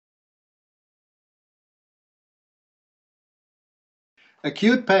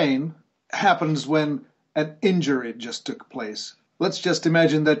Acute pain happens when an injury just took place. Let's just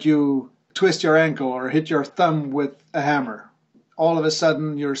imagine that you twist your ankle or hit your thumb with a hammer. All of a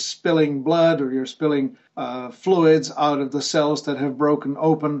sudden, you're spilling blood or you're spilling fluids out of the cells that have broken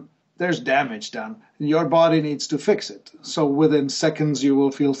open. There's damage done, and your body needs to fix it. So within seconds, you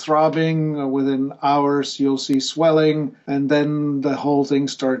will feel throbbing. Within hours, you'll see swelling, and then the whole thing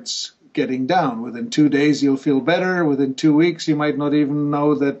starts getting down. Within 2 days, you'll feel better. Within 2 weeks, you might not even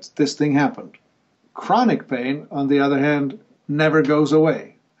know that this thing happened. Chronic pain, on the other hand, never goes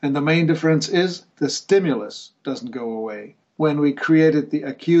away. And the main difference is the stimulus doesn't go away. When we created the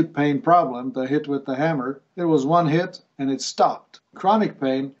acute pain problem, the hit with the hammer, it was one hit and it stopped. Chronic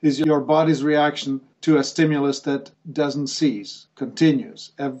pain is your body's reaction to a stimulus that doesn't cease,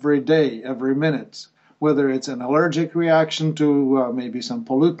 continues every day, every minute. Whether it's an allergic reaction to maybe some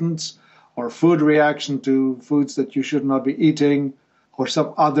pollutants, or food reaction to foods that you should not be eating, or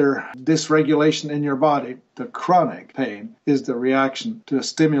some other dysregulation in your body, the chronic pain is the reaction to a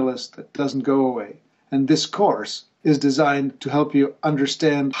stimulus that doesn't go away. And this course is designed to help you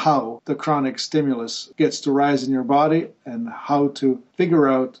understand how the chronic stimulus gets to rise in your body and how to figure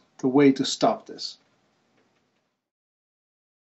out the way to stop this.